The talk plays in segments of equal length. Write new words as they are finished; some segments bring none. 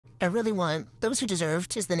I really want those who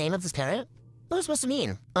deserved is the name of this parrot. What was it supposed to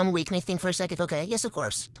mean? Weak, may think for a second. Okay, yes, of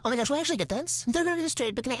course. Oh my gosh, will I actually get this? They're gonna get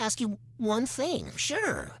straight, but can I ask you one thing?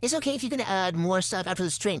 Sure. It's okay if you can add more stuff after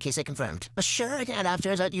the string in case I confirmed. Sure, I can add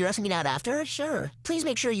after. Is that you're asking me to add after? Sure. Please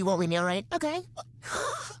make sure you won't leave me, alright? Okay.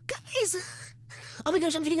 Guys. Oh my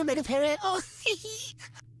gosh, I'm getting a mega parrot. Oh,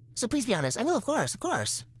 so please be honest. I will, of course, of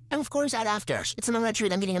course. I will, of course, add after. It's a moment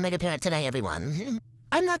treat. I'm getting a mega parrot today, everyone.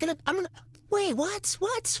 I'm gonna... Wait, what?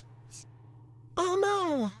 What? Oh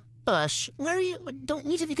no. Bush, where are you? Don't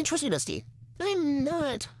need if you can trust me, Bestie. I'm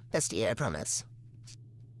not Bestie, I promise.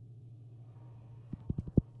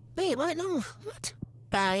 Wait, what? No, what?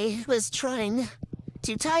 I was trying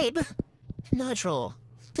to type. Not troll.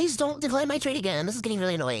 Please don't decline my trade again. This is getting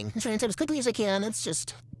really annoying. I'm trying to type as quickly as I can. It's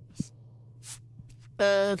just...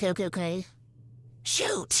 Okay.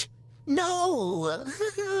 Shoot! No!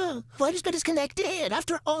 Why just got disconnected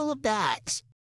after all of that?